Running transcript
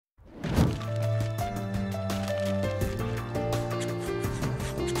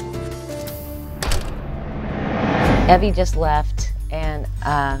Evey just left, and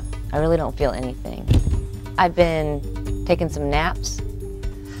I really don't feel anything. I've been taking some naps,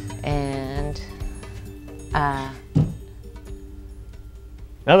 and now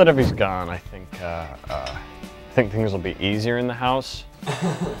that Evey's gone, I think things will be easier in the house.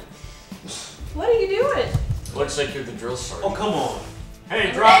 What are you doing? Looks like you're the drill sergeant. Oh, come on. Hey,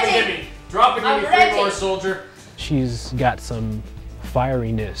 I'm drop ready. and give me. Drop and give me 3 more, soldier. She's got some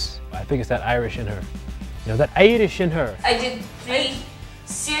fieriness. I think it's that Irish in her. You know, that Irish in her. I did 3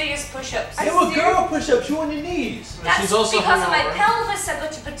 serious push-ups. Do a girl push-ups, you on your knees. That's She's also because of my hungover. pelvis. I've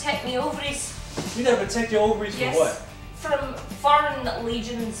got to protect my ovaries. You gotta protect your ovaries Yes. from what? From foreign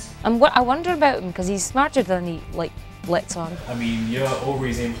legions. I wonder about him because he's smarter than he lets on. I mean, your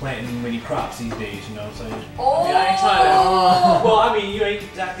ovaries ain't planting many crops these days, you know what I'm saying? Oh! Yeah, I ain't trying to. Well, I mean, you ain't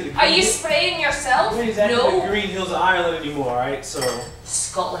exactly the Are you spraying yourself? You ain't exactly No. the Green Hills of Ireland anymore, alright? So.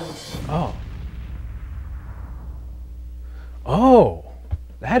 Scotland. Oh. Oh.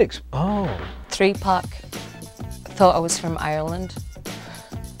 Oh. 3-Puck thought I was from Ireland,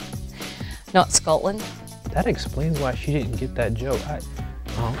 not Scotland. That explains why she didn't get that joke.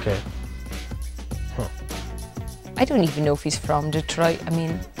 Oh, okay. Huh. I don't even know if he's from Detroit. I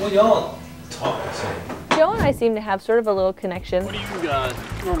mean, Well, y'all talk the same. Joe and I seem to have sort of a little connection. What do you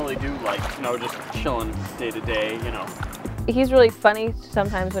normally do, like, you know, just chilling day to day, you know? He's really funny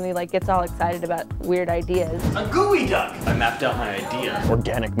sometimes when he gets all excited about weird ideas. A gooey duck. I mapped out my idea.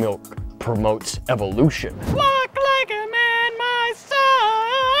 Organic milk promotes evolution. Walk like a man, my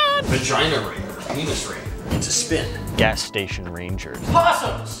son! Vagina ring or penis ring. It's a spin. Gas station rangers.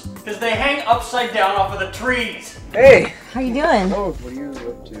 Possums, because they hang upside down off of the trees. Hey! how you doing? Oh, what are you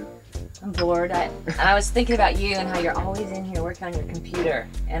up to? I'm bored. I was thinking about you and how you're always in here working on your computer,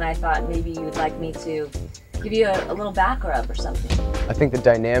 and I thought maybe you would like me to give you a little back rub or something. I think the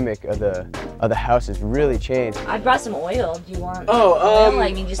dynamic of the house has really changed. I brought some oil. Do you want Oh, oil?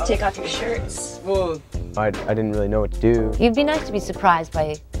 I mean, just take off your shirts. Well, I didn't really know what to do. It'd be nice to be surprised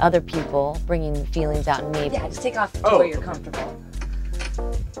by other people bringing feelings out in me. Yeah, just take off to where you're comfortable.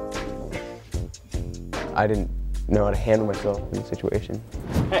 I didn't know how to handle myself in the situation.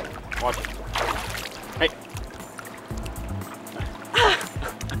 Hey, watch it. Hey.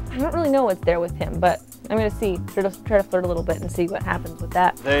 I don't really know what's there with him, but I'm gonna see. Try to flirt a little bit and see what happens with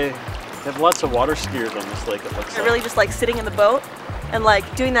that. They have lots of water skiers on this lake, it looks I like. really just like sitting in the boat and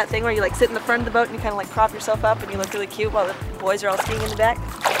like doing that thing where you like sit in the front of the boat and you kind of like prop yourself up and you look really cute while the boys are all skiing in the back.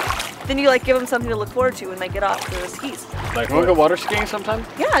 Then you like give them something to look forward to when they get off the skis. Like, wanna go water skiing sometime?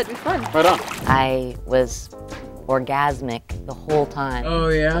 Yeah, it'd be fun. Right on. I was orgasmic the whole time. Oh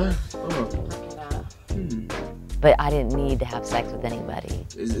yeah? Oh. But I didn't need to have sex with anybody.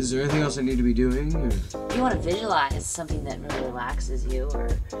 Is there anything else I need to be doing? Or? If you want to visualize something that really relaxes you or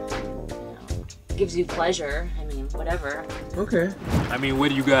gives you pleasure, I mean, whatever. Okay. I mean, what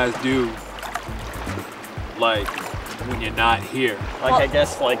do you guys do, like, when you're not here? Like, I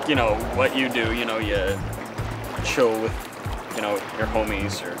guess, like, you know, what you do, you know, you chill with, you know, your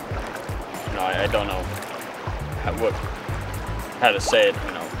homies or, you know, I don't know how to say it,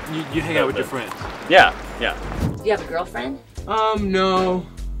 you know. You hang out with your friends? Yeah, yeah. Do you have a girlfriend? No.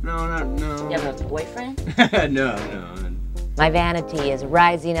 No. Do you have a boyfriend? No. My vanity is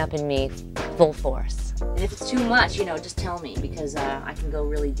rising up in me full force. And if it's too much, just tell me because I can go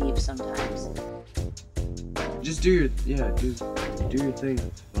really deep sometimes. Just do your thing.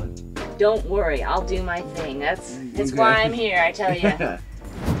 It's fun. Don't worry, I'll do my thing. That's Okay. why I'm here, I tell you.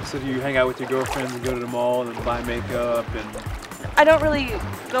 So do you hang out with your girlfriends and go to the mall and buy makeup and... I don't really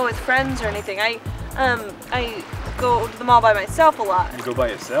go with friends or anything. I go to the mall by myself a lot. You go by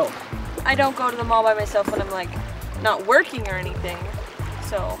yourself? I don't go to the mall by myself when I'm like not working or anything.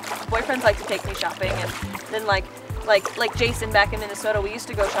 So boyfriends like to take me shopping, and then like Jason back in Minnesota, we used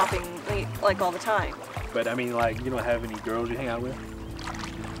to go shopping like all the time. But I mean, like, you don't have any girls you hang out with?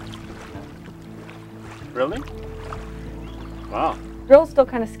 Really? Wow. Girls still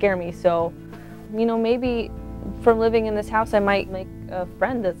kind of scare me, so maybe from living in this house I might make a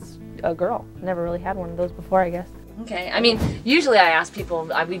friend that's a girl. Never really had one of those before, I guess. Okay, I mean, usually I ask people,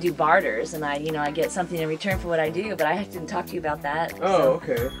 we do barters, and I get something in return for what I do, but I didn't talk to you about that. Oh,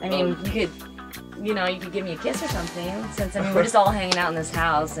 okay. I mean, you could give me a kiss or something, since, we're just all hanging out in this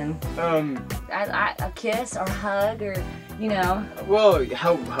house, and a kiss or a hug or, Well,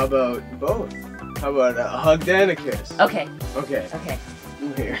 how about both? How about a hug and a kiss? Okay. Okay. Okay.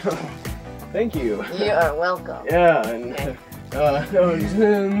 Here. Thank you. You are welcome. Yeah, and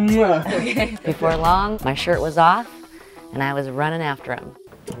Okay. Before long, my shirt was off, and I was running after him.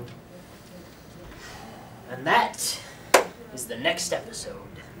 And that is the next episode.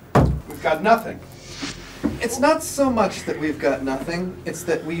 We've got nothing. It's not so much that we've got nothing, it's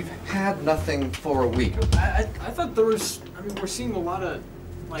that we've had nothing for a week. I thought there was, I mean, we're seeing a lot of,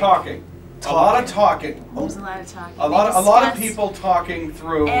 like... Talking. A lot of talking. There's a lot of talking. A lot of people talking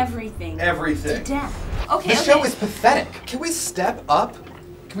through everything. Everything. To death. Okay. This show is pathetic. Can we step up?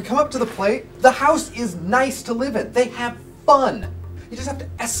 Can we come up to the plate? The house is nice to live in. They have fun. You just have to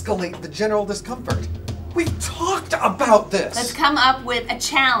escalate the general discomfort. We've talked about this. Let's come up with a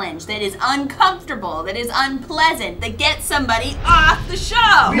challenge that is uncomfortable, that is unpleasant, that gets somebody off the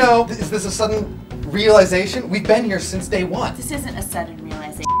show. No, is this a sudden realization? We've been here since day one. This isn't a sudden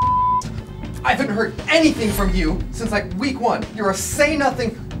realization. I haven't heard anything from you since like week one. You're a say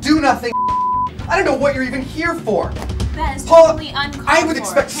nothing, do nothing. I don't know what you're even here for. That is Paula, totally uncalled I would for.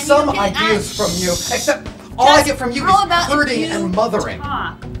 expect Can some you get ideas out? from you, except all I get from you is hurting and mothering.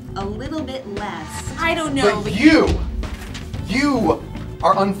 Talk a little bit less. I don't know. But you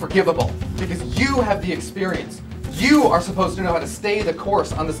are unforgivable because you have the experience. You are supposed to know how to stay the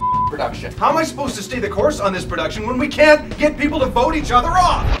course on this production. How am I supposed to stay the course on this production when we can't get people to vote each other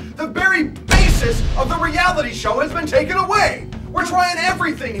off? The very basis of the reality show has been taken away. We're trying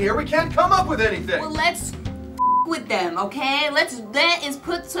everything here. We can't come up with anything. Well, let's with them, okay? That is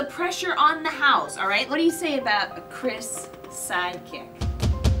put some pressure on the house, all right? What do you say about a Chris sidekick?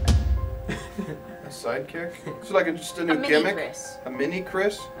 A sidekick? So like just a new mini gimmick? Chris. A mini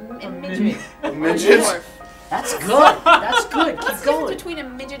Chris? A midget. A midget? That's good. That's good. Keep What's the going. difference between a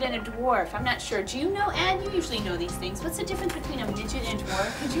midget and a dwarf? I'm not sure. Do you know, Ed? You usually know these things. What's the difference between a midget and a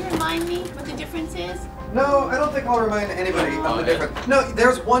dwarf? Could you remind me what the difference is? No, I don't think I'll remind anybody of the difference. No,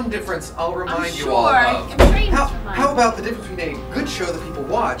 there's one difference I'll remind you all of. I'm sure you must remind How about the difference between a good show that people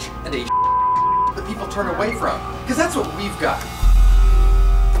watch and a that people turn away from? Because that's what we've got.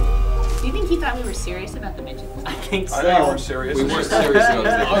 Do you think he thought we were serious about the midget? I think so. I think we're serious. We weren't serious about I'm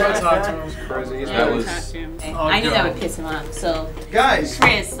gonna that. talk to him. It was crazy. That was... I knew that would piss him off, so... Guys!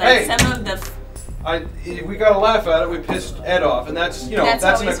 Chris, like hey, some of the... we gotta laugh at it. We pissed Ed off, and that's, you know, that's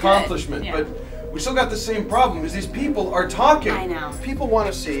an always accomplishment. good. Yeah. But we still got the same problem, is these people are talking. I know. People want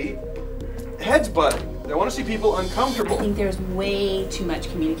to see heads butting. They want to see people uncomfortable. I think there's way too much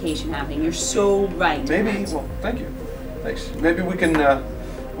communication happening. You're so right. Maybe, well, thank you. Thanks. Maybe we can,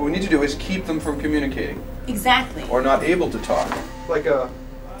 what we need to do is keep them from communicating. Exactly. Or not able to talk. Like a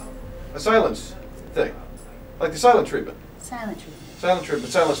silence thing. Like the silent treatment. Silent treatment. Silent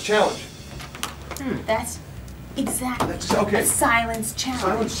treatment, silence challenge. That's exactly. That's okay. A silence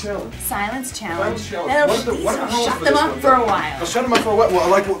challenge. Silence challenge. Silence challenge. Silence challenge. That'll shut them up for a while. I'll shut them up for a while. Well,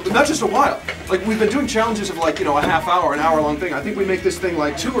 like, not just a while. Like, we've been doing challenges of like, you know, a half hour, an hour-long thing. I think we make this thing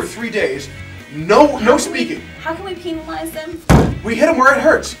like 2 or 3 days. No speaking. How can we penalize them? We hit them where it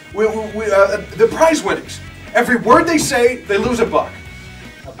hurts. The prize winnings. Every word they say, they lose $1.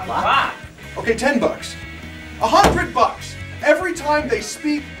 Wow. Okay, $10. $100. Every time they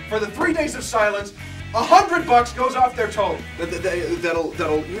speak for the 3 days of silence, $100 goes off their total.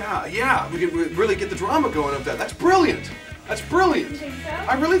 That'll yeah. We can really get the drama going of that. That's brilliant. That's brilliant. You think so?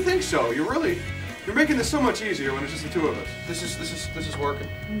 I really think so. You're making this so much easier when it's just the two of us. This is working.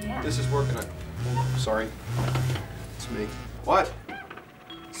 Yeah. This is working. Sorry. It's me. What?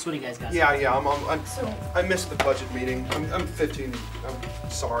 So what do you guys got? Yeah. I missed the budget meeting. I'm 15. I'm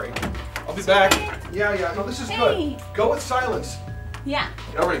sorry. I'll be back. Yeah. No, this is good. Go with silence. Yeah.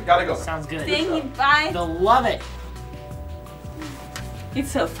 Everybody, gotta go. Sounds good. Thank you. Bye. They'll love it.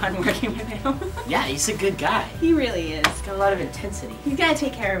 It's so fun working with him. Yeah, he's a good guy. He really is. He's got a lot of intensity. He's got to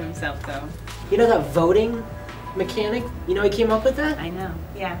take care of himself, though. You know that voting mechanic? You know he came up with that? I know.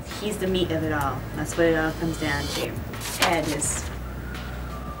 Yeah. He's the meat of it all. That's what it all comes down to. Ed is.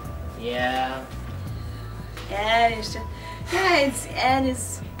 Yeah. Ed is just. Yeah, Ed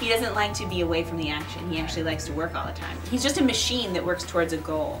is. He doesn't like to be away from the action. He actually likes to work all the time. He's just a machine that works towards a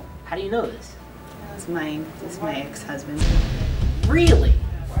goal. How do you know this? That's my ex-husband. Really?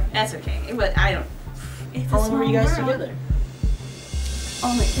 That's okay. But I don't. It's How long were you guys together?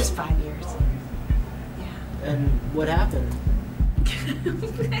 Only just 5 years. And what happened?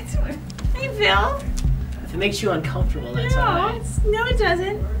 That's what. Hey, Phil. If it makes you uncomfortable, that's all right. No, it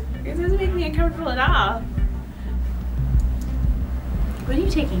doesn't. It doesn't make me uncomfortable at all. What are you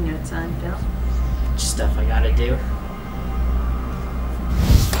taking notes on, Phil? Just stuff I gotta do.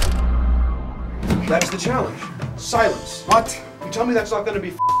 That's the challenge. Silence. What? You tell me that's not going to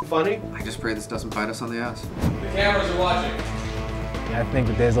be funny? I just pray this doesn't bite us on the ass. The cameras are watching. I think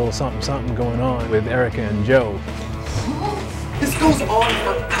that there's a little something going on with Erica and Joe. This goes on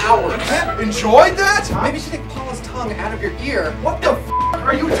for hours. You enjoyed that? Maybe you should take Paula's tongue out of your ear. What the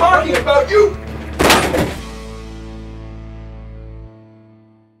are you talking about? You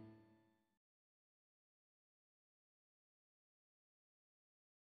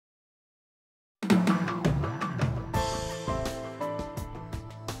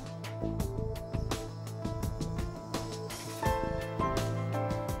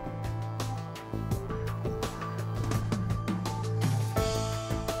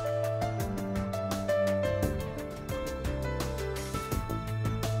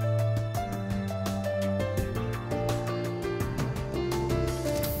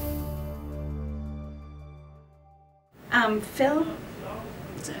Phil,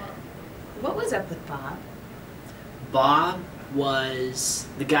 what was up with Bob? Bob was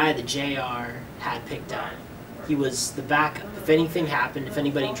the guy that JR had picked on. He was the backup. If anything happened, if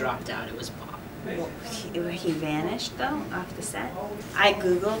anybody dropped out, it was Bob. Well, he vanished though off the set. I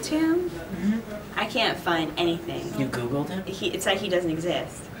googled him. I can't find anything. You googled him? It's like he doesn't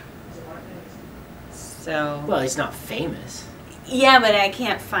exist. So. Well, he's not famous. Yeah, but I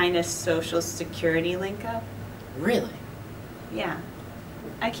can't find a social security link up. Really? Yeah.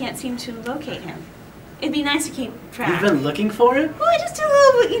 I can't seem to locate him. It'd be nice to keep track. You've been looking for him? Well, I just do a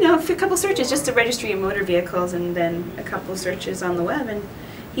little, you know, a couple searches, just the registry of motor vehicles, and then a couple searches on the web, and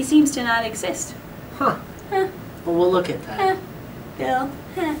he seems to not exist. Huh. Well, we'll look at that. Bill.